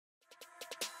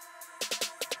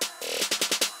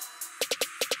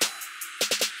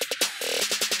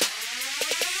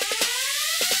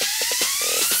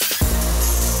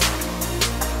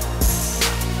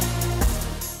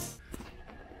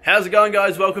How's it going,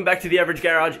 guys? Welcome back to The Average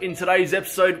Garage. In today's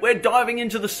episode, we're diving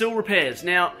into the Sill Repairs.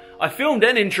 Now, I filmed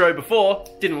an intro before,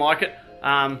 didn't like it,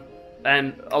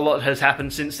 and a lot has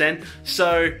happened since then.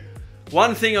 So,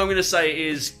 one thing I'm going to say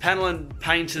is panel and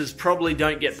painters probably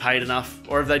don't get paid enough,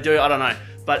 or if they do, I don't know.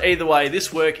 But either way,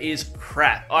 this work is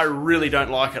crap. I really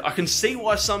don't like it. I can see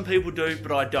why some people do,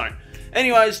 but I don't.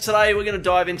 Anyways, today we're going to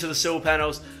dive into the sill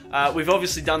panels. We've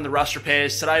obviously done the rust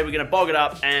repairs. Today we're going to bog it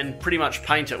up and pretty much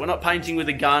paint it. We're not painting with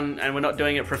a gun and we're not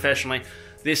doing it professionally.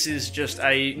 This is just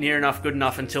a near enough, good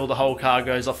enough until the whole car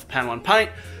goes off the panel and paint,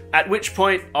 at which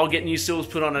point I'll get new sills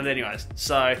put on it anyways.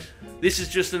 So this is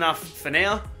just enough for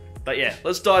now. But yeah,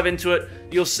 let's dive into it.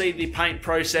 You'll see the paint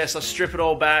process. I strip it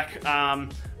all back.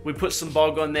 We put some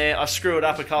bog on there. I screw it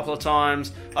up a couple of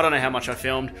times. I don't know how much I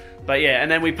filmed. But yeah,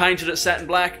 and then we painted it satin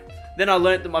black. Then I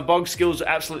learnt that my bog skills were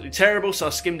absolutely terrible, so I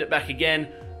skimmed it back again,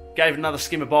 gave it another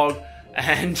skim of bog,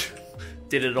 and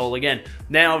did it all again.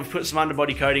 Now I've put some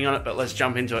underbody coating on it, but let's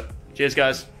jump into it. Cheers,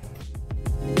 guys.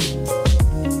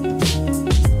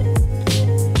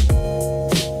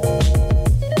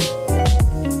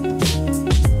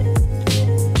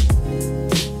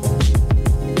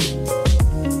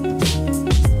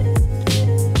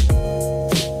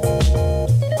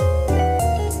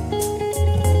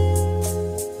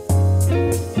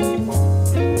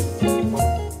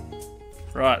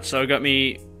 Right, so I got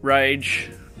me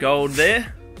Rage Gold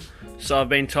there. So I've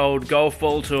been told golf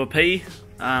ball to a P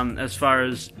as far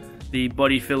as the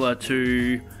body filler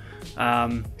to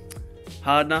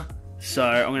hardener. So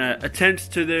I'm going to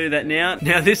attempt to do that now.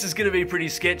 Now this is going to be pretty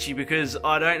sketchy because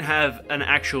I don't have an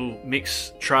actual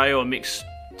mix tray or mix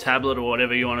tablet or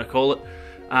whatever you want to call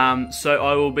it. So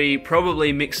I will be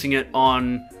probably mixing it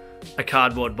on a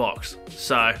cardboard box.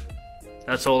 So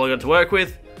that's all I got to work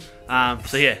with.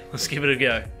 So yeah, let's give it a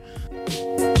go.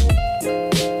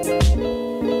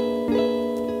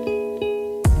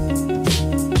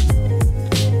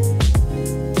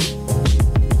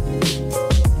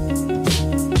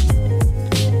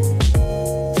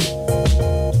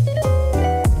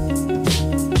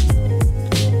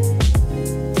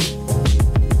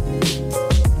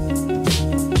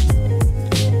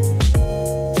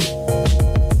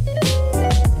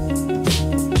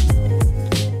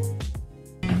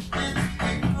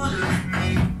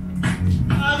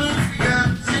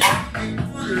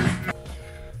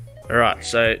 Alright,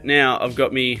 so now I've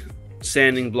got me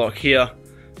sanding block here,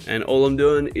 and all I'm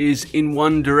doing is in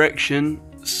one direction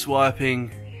swiping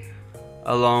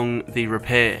along the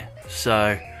repair.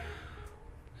 So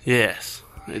yes,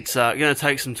 it's going to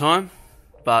take some time,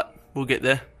 but we'll get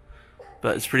there.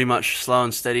 But it's pretty much slow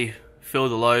and steady, fill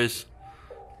the lows,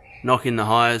 knock in the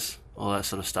highs, all that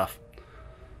sort of stuff.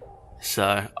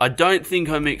 So I don't think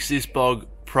I mixed this bog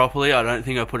properly. I don't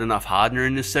think I put enough hardener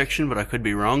in this section, but I could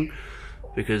be wrong,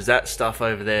 because that stuff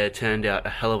over there turned out a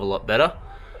hell of a lot better.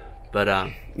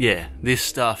 But yeah, this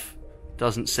stuff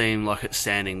doesn't seem like it's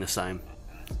sanding the same.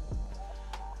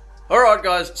 Alright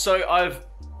guys, so I've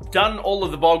done all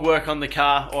of the bog work on the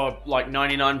car, or like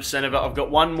 99% of it. I've got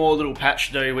one more little patch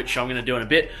to do, which I'm going to do in a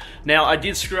bit. Now, I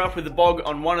did screw up with the bog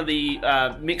on one of the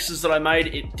mixes that I made.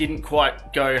 It didn't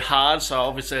quite go hard, so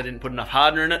obviously I didn't put enough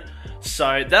hardener in it.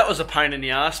 So that was a pain in the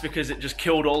ass because it just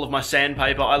killed all of my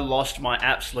sandpaper. I lost my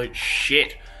absolute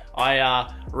shit.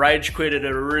 I rage quitted it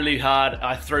really hard.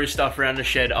 I threw stuff around the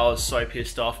shed. I was so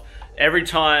pissed off.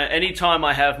 Anytime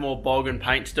I have more bog and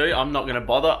paint to do, I'm not going to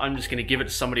bother. I'm just going to give it to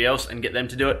somebody else and get them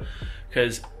to do it,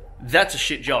 because that's a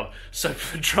shit job. So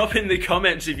drop in the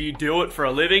comments if you do it for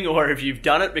a living or if you've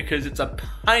done it, because it's a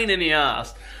pain in the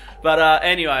ass. But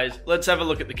anyways, let's have a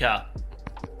look at the car.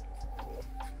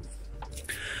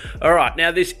 Alright, now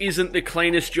this isn't the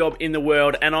cleanest job in the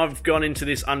world, and I've gone into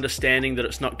this understanding that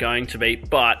it's not going to be,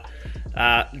 but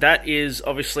that is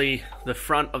obviously the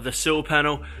front of the sill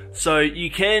panel. So you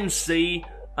can see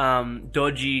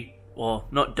dodgy, well,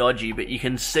 not dodgy, but you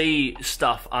can see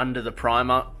stuff under the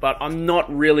primer, but I'm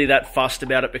not really that fussed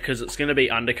about it because it's going to be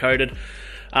undercoated.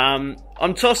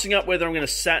 I'm tossing up whether I'm going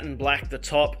to satin black the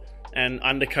top and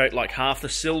undercoat like half the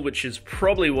sill, which is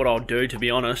probably what I'll do, to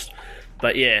be honest.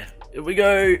 But yeah, here we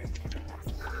go.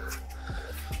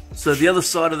 So the other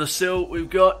side of the sill we've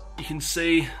got, you can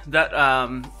see that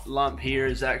lump here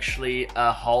is actually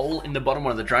a hole in the bottom,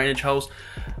 one of the drainage holes.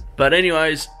 But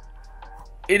anyways,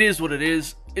 it is what it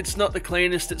is. It's not the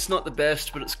cleanest, it's not the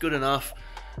best, but it's good enough.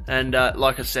 And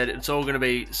like I said, it's all going to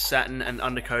be satin and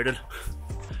undercoated.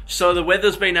 So the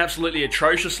weather's been absolutely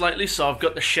atrocious lately, so I've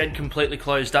got the shed completely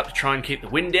closed up to try and keep the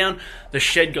wind down. The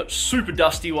shed got super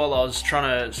dusty while I was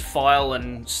trying to file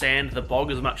and sand the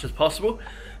bog as much as possible.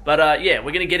 But yeah,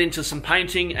 we're going to get into some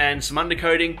painting and some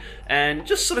undercoating and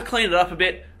just sort of clean it up a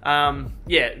bit.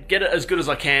 yeah, get it as good as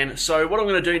I can. So what I'm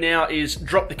going to do now is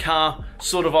drop the car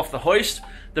sort of off the hoist.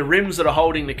 The rims that are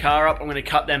holding the car up, I'm going to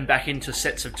cut them back into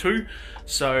sets of 2,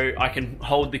 so I can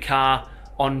hold the car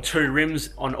on 2 rims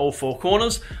on all 4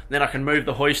 corners. Then I can move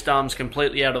the hoist arms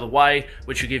completely out of the way,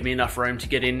 which will give me enough room to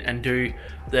get in and do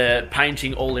the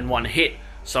painting all in one hit.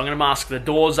 So I'm going to mask the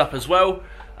doors up as well.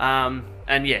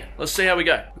 And yeah, let's see how we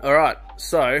go. Alright,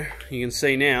 so you can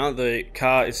see now the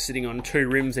car is sitting on 2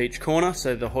 rims each corner,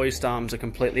 so the hoist arms are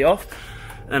completely off.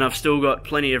 And I've still got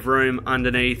plenty of room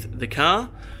underneath the car.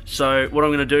 So what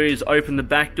I'm going to do is open the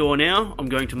back door now. I'm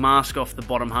going to mask off the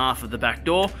bottom half of the back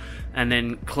door and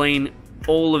then clean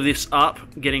all of this up,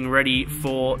 getting ready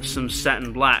for some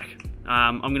satin black.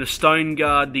 I'm going to stone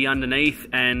guard the underneath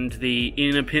and the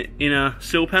inner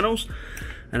sill panels,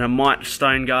 and I might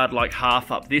stone guard like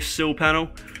half up this sill panel,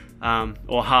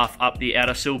 or half up the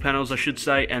outer sill panels I should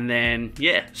say, and then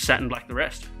yeah, satin black the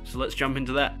rest. So let's jump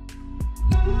into that.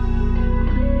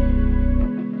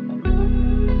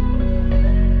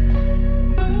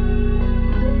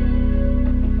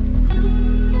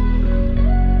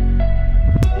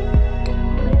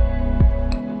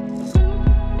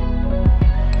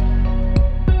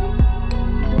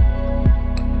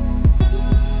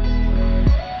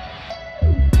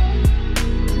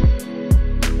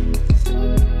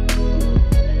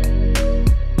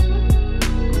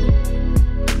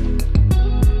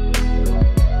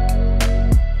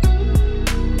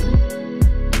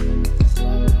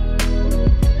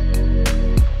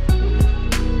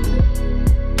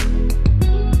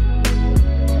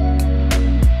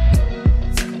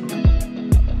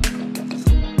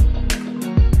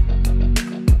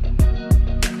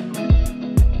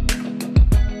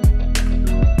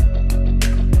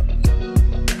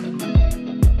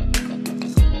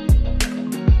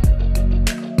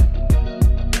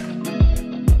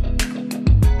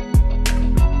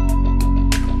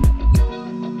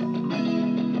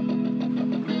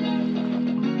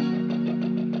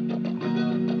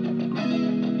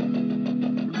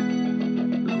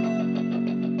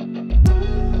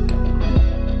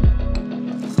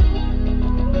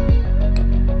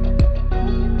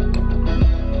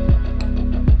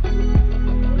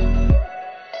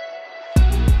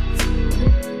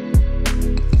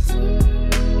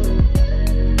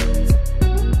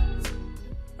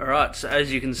 So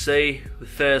as you can see, the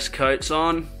first coat's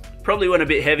on. Probably went a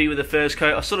bit heavy with the first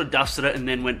coat. I sort of dusted it and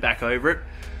then went back over it.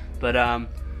 But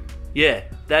yeah,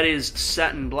 that is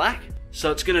satin black.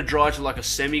 So it's going to dry to like a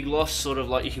semi-gloss, sort of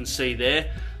like you can see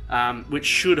there, which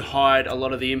should hide a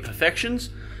lot of the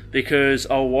imperfections, because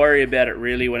I'll worry about it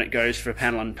really when it goes for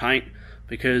panel and paint,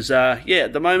 because yeah,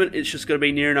 at the moment it's just got to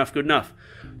be near enough, good enough.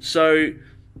 So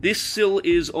this sill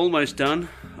is almost done.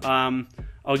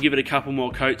 I'll give it a couple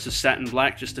more coats of satin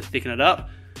black just to thicken it up,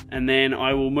 and then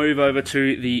I will move over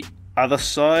to the other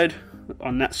side,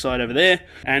 on that side over there,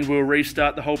 and we'll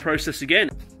restart the whole process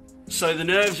again. So the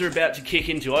nerves are about to kick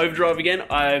into overdrive again.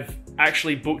 I've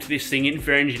actually booked this thing in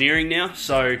for engineering now,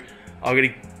 so I'm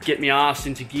going to get my ass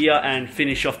into gear and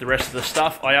finish off the rest of the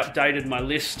stuff. I updated my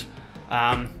list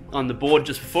on the board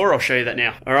just before. I'll show you that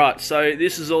now. Alright, so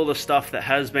this is all the stuff that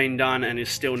has been done and is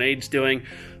still needs doing.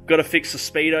 Got to fix the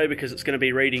speedo because it's going to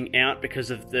be reading out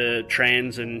because of the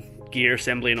trans and gear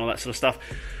assembly and all that sort of stuff.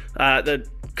 The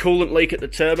coolant leak at the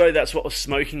turbo, that's what was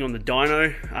smoking on the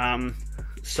dyno.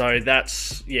 So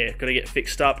that's, yeah, got to get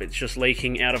fixed up. It's just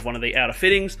leaking out of one of the outer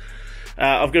fittings.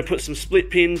 I've got to put some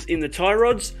split pins in the tie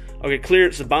rods. I've got to clear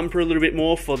the bumper a little bit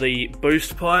more for the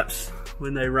boost pipes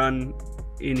when they run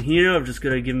in here. I've just got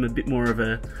to give them a bit more of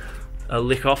a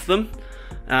lick off them.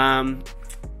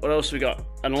 What else we got?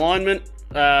 An alignment.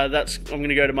 I'm going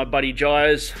to go to my buddy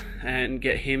Jires and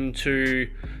get him to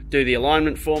do the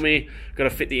alignment for me. Got to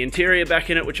fit the interior back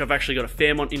in it, which I've actually got a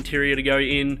Fairmont interior to go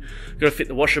in. Got to fit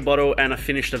the washer bottle, and I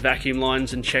finished the vacuum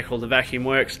lines and check all the vacuum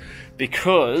works,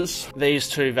 because these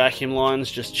 2 vacuum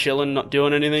lines just chilling, not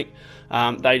doing anything.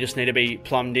 They just need to be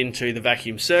plumbed into the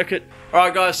vacuum circuit.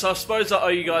 Alright guys, so I suppose I owe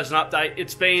you guys an update.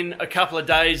 It's been a couple of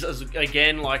days,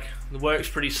 again, like the work's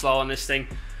pretty slow on this thing.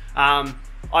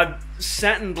 I've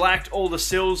satin blacked all the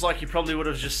sills like you probably would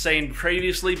have just seen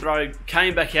previously, but I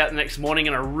came back out the next morning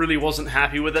and I really wasn't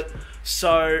happy with it.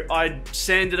 So I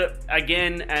sanded it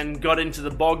again and got into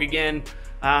the bog again,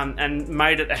 and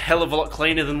made it a hell of a lot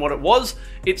cleaner than what it was.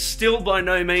 It's still by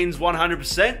no means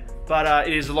 100%, but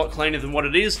it is a lot cleaner than what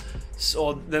it is,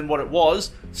 or than what it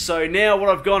was. So now what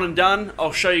I've gone and done,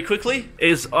 I'll show you quickly,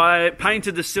 is I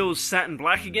painted the sills satin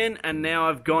black again, and now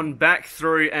I've gone back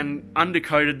through and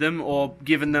undercoated them, or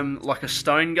given them like a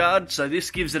stone guard. So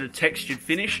this gives it a textured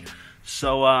finish.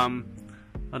 So I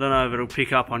don't know if it'll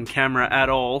pick up on camera at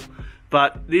all,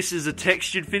 but this is a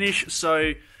textured finish,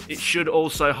 so it should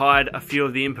also hide a few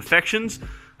of the imperfections.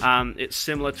 It's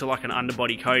similar to like an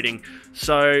underbody coating.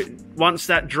 So once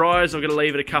that dries, I'm going to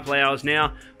leave it a couple of hours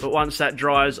now, but once that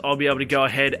dries, I'll be able to go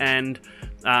ahead and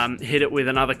hit it with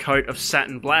another coat of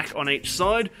satin black on each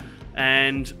side.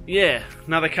 And yeah,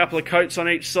 another couple of coats on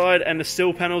each side and the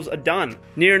sill panels are done.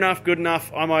 Near enough, good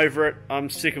enough. I'm over it. I'm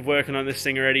sick of working on this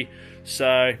thing already.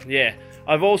 So yeah,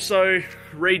 I've also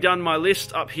redone my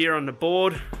list up here on the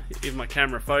board, if my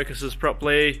camera focuses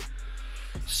properly.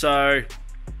 So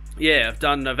yeah, I've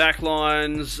done the vac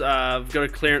lines, I've got to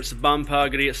clearance the bumper,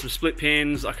 I've got to get some split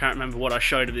pins. I can't remember what I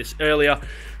showed of this earlier,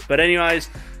 but anyways,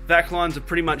 vac lines are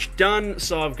pretty much done.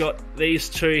 So I've got these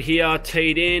two here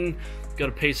teed in, got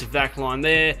a piece of vac line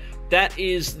there. That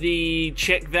is the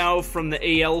check valve from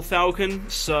the EL Falcon,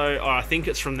 so I think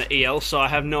it's from the EL, so I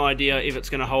have no idea if it's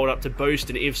going to hold up to boost,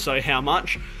 and if so, how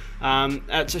much.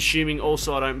 That's assuming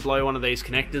also I don't blow one of these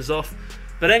connectors off.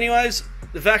 But anyways,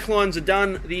 the vac lines are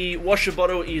done, the washer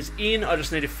bottle is in, I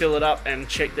just need to fill it up and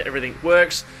check that everything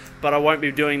works, but I won't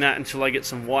be doing that until I get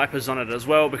some wipers on it as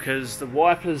well, because the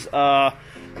wipers are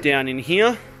down in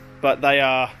here, but they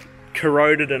are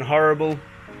corroded and horrible,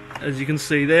 as you can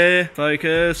see there.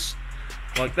 Focus,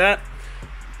 like that.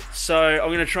 So I'm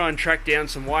going to try and track down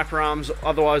some wiper arms,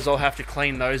 otherwise I'll have to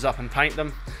clean those up and paint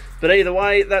them. But either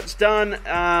way, that's done.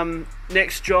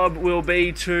 Next job will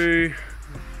be to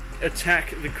attack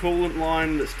the coolant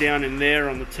line that's down in there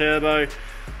on the turbo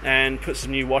and put some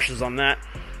new washers on that,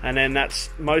 and then that's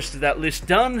most of that list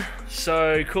done.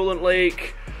 So coolant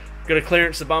leak, got to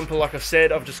clearance the bumper like I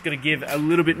said. I've just got to give a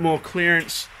little bit more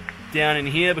clearance down in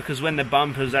here, because when the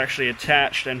bumper's actually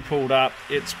attached and pulled up,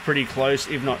 it's pretty close,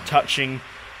 if not touching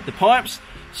the pipes.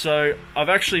 So I've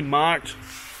actually marked,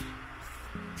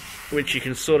 which you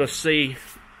can sort of see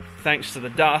thanks to the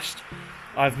dust,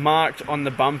 I've marked on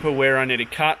the bumper where I need to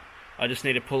cut. I just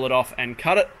need to pull it off and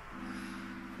cut it.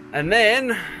 And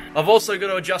then I've also got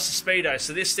to adjust the speedo.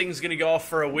 So this thing's going to go off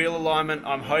for a wheel alignment.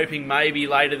 I'm hoping maybe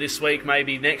later this week,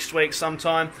 maybe next week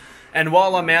sometime. And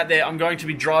while I'm out there, I'm going to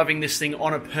be driving this thing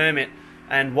on a permit.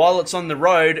 And while it's on the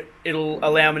road, it'll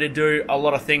allow me to do a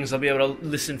lot of things. I'll be able to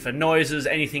listen for noises,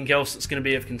 anything else that's going to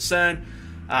be of concern.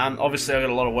 Obviously, I've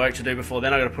got a lot of work to do before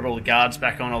then. I've got to put all the guards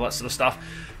back on, all that sort of stuff.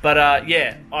 But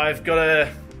yeah, I've got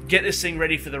to get this thing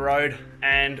ready for the road,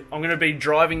 and I'm going to be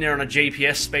driving there on a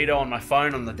GPS speedo on my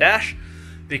phone on the dash,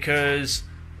 because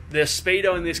the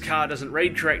speedo in this car doesn't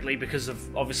read correctly because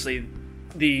of obviously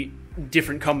the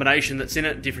different combination that's in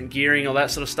it, different gearing, all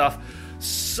that sort of stuff.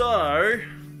 So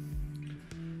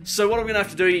what I'm going to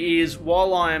have to do is,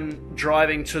 while I'm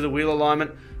driving to the wheel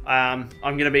alignment, I'm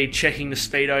going to be checking the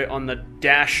speedo on the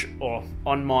dash, or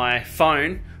on my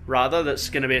phone rather, that's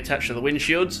going to be attached to the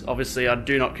windshields. Obviously I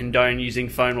do not condone using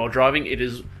phone while driving. It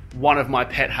is one of my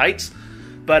pet hates.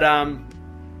 But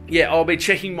yeah, I'll be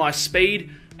checking my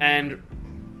speed and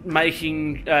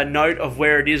making a note of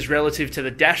where it is relative to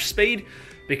the dash speed,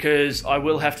 because I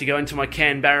will have to go into my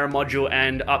Canberra module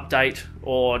and update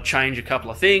or change a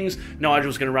couple of things.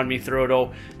 Nigel's going to run me through it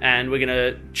all, and we're going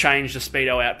to change the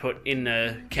speedo output in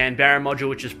the Canberra module,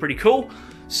 which is pretty cool.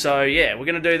 So yeah, we're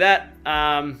going to do that.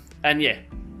 And yeah,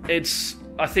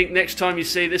 I think next time you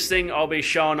see this thing, I'll be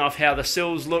showing off how the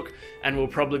sills look, and we'll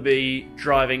probably be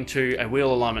driving to a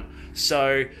wheel alignment.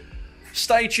 So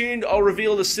stay tuned. I'll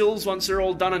reveal the sills once they're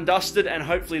all done and dusted, and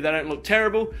hopefully they don't look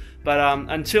terrible. But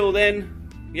until then,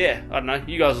 yeah, I don't know,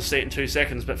 you guys will see it in 2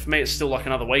 seconds, but for me it's still like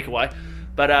another week away.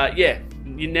 But yeah,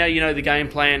 now you know the game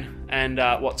plan and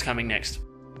what's coming next.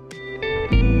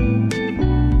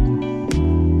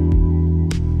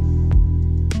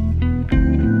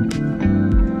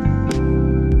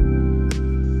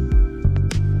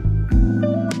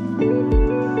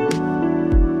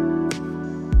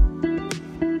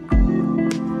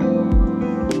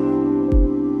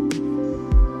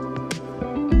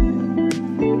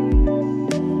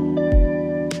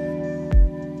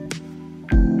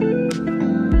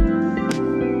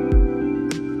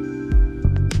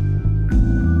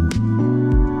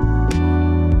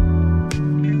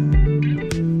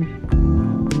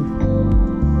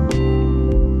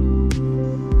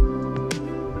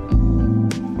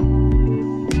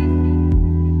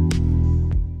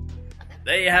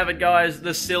 There you have it, guys.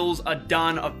 The sills are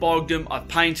done. I've bogged them, I've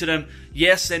painted them.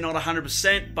 Yes, they're not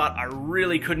 100%, but I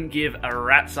really couldn't give a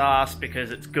rat's ass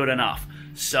because it's good enough.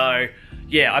 So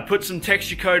yeah, I put some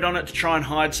texture coat on it to try and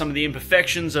hide some of the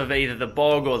imperfections of either the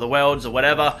bog or the welds or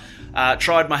whatever.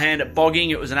 Tried my hand at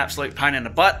bogging. It was an absolute pain in the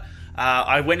butt.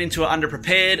 I went into it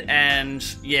underprepared, and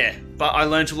yeah, but I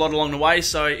learned a lot along the way,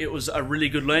 so it was a really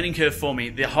good learning curve for me.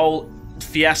 The whole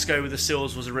fiasco with the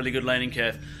sills was a really good learning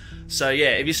curve. So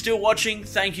yeah, if you're still watching,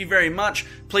 thank you very much.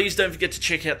 Please don't forget to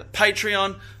check out the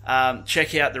Patreon,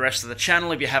 check out the rest of the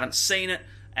channel if you haven't seen it,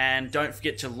 and don't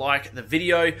forget to like the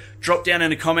video. Drop down in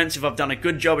the comments if I've done a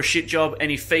good job, a shit job,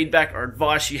 any feedback or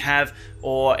advice you have,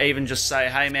 or even just say,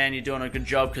 hey man, you're doing a good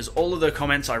job, because all of the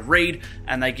comments I read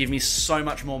and they give me so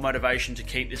much more motivation to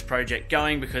keep this project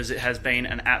going, because it has been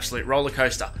an absolute roller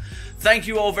coaster. Thank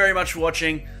you all very much for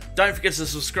watching. Don't forget to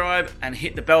subscribe and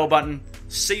hit the bell button.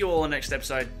 See you all in the next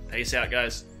episode. Peace out,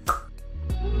 guys.